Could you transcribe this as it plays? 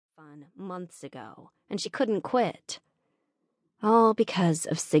done months ago, and she couldn't quit. All because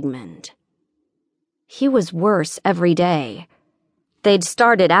of Sigmund. He was worse every day. They'd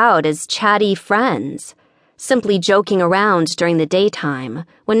started out as chatty friends, simply joking around during the daytime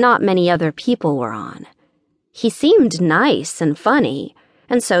when not many other people were on. He seemed nice and funny,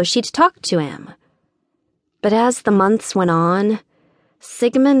 and so she'd talk to him. But as the months went on,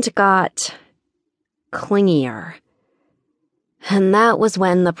 Sigmund got clingier. And that was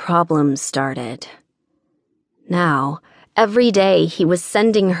when the problems started. Now, every day he was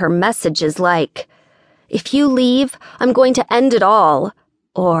sending her messages like, "If you leave, I'm going to end it all,"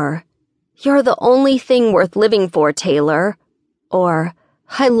 or, "You're the only thing worth living for, Taylor," or,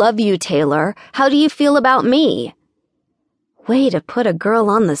 "I love you, Taylor. How do you feel about me?" Way to put a girl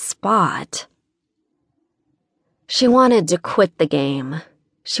on the spot. She wanted to quit the game.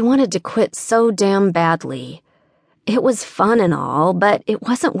 She wanted to quit so damn badly. It was fun and all, but it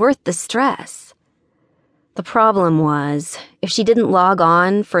wasn't worth the stress. The problem was, if she didn't log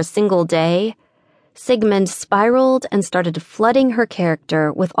on for a single day, Sigmund spiraled and started flooding her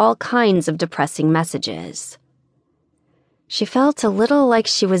character with all kinds of depressing messages. She felt a little like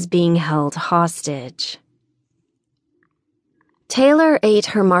she was being held hostage. Taylor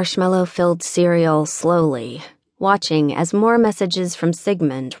ate her marshmallow-filled cereal slowly, watching as more messages from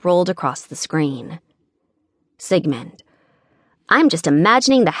Sigmund rolled across the screen. Sigmund: "I'm just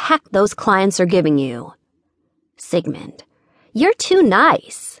imagining the heck those clients are giving you." Sigmund: "You're too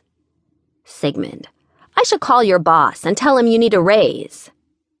nice." Sigmund: "I should call your boss and tell him you need a raise."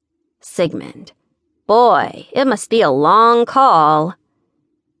 Sigmund: "Boy, it must be a long call."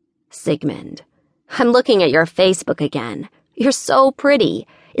 Sigmund: "I'm looking at your Facebook again. You're so pretty.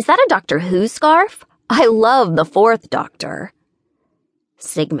 Is that a Doctor Who scarf? I love the Fourth Doctor."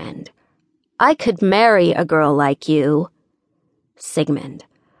 Sigmund: "I could marry a girl like you." Sigmund: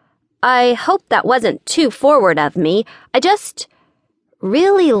 "I hope that wasn't too forward of me. I just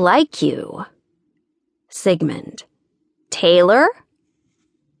really like you." Sigmund: "Taylor?"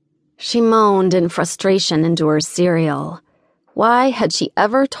 She moaned in frustration into her cereal. Why had she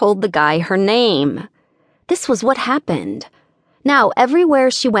ever told the guy her name? This was what happened. Now, everywhere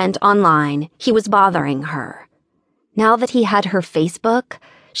she went online, he was bothering her. Now that he had her Facebook,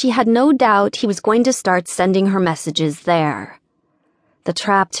 she had no doubt he was going to start sending her messages there. The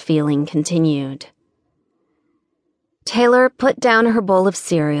trapped feeling continued. Taylor put down her bowl of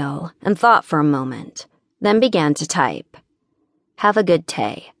cereal and thought for a moment, then began to type. "Have a good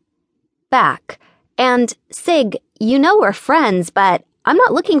day." Back. "And, Sig, you know we're friends, but I'm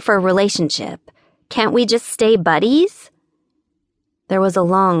not looking for a relationship. Can't we just stay buddies?" There was a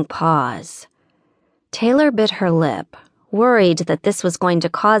long pause. Taylor bit her lip, worried that this was going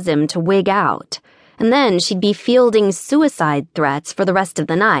to cause him to wig out, and then she'd be fielding suicide threats for the rest of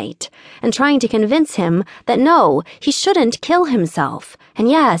the night, and trying to convince him that no, he shouldn't kill himself, and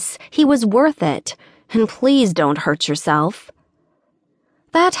yes, he was worth it, and please don't hurt yourself.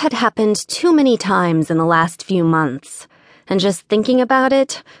 That had happened too many times in the last few months, and just thinking about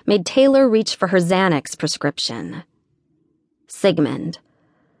it made Taylor reach for her Xanax prescription. Sigmund: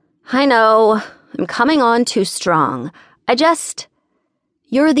 "I know, I'm coming on too strong.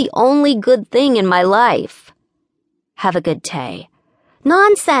 You're the only good thing in my life." "Have a good day."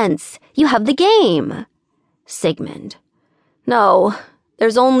 "Nonsense! You have the game." Sigmund: "No,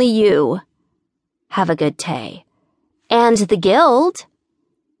 there's only you." "Have a good day." "And the guild."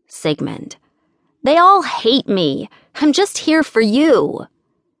 Sigmund: "They all hate me. I'm just here for you."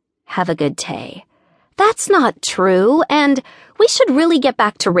 "Have a good day." "That's not true, and we should really get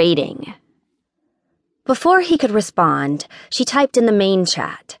back to raiding." Before he could respond, she typed in the main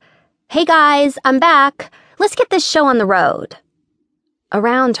chat, "Hey guys, I'm back. Let's get this show on the road."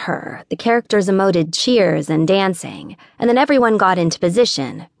 Around her, the characters emoted cheers and dancing, and then everyone got into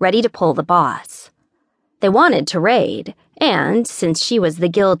position, ready to pull the boss. They wanted to raid, and since she was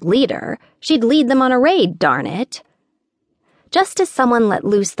the guild leader, she'd lead them on a raid, darn it. Just as someone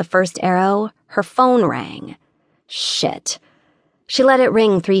let loose the first arrow, her phone rang. Shit. She let it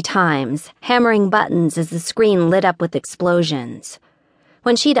ring 3 times, hammering buttons as the screen lit up with explosions.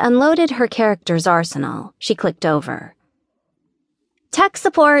 When she'd unloaded her character's arsenal, she clicked over. "Tech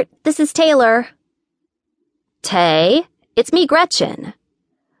support, this is Taylor." "Tay, it's me, Gretchen."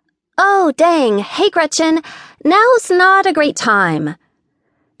 "Oh, dang. Hey, Gretchen. Now's not a great time."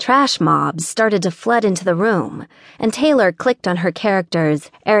 Trash mobs started to flood into the room, and Taylor clicked on her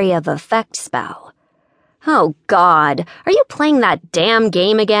character's area of effect spell. "Oh, God, are you playing that damn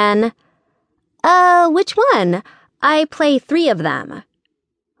game again?" Which one? I play 3 of them."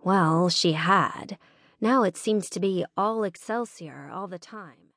 Well, she had. Now it seems to be all Excelsior all the time.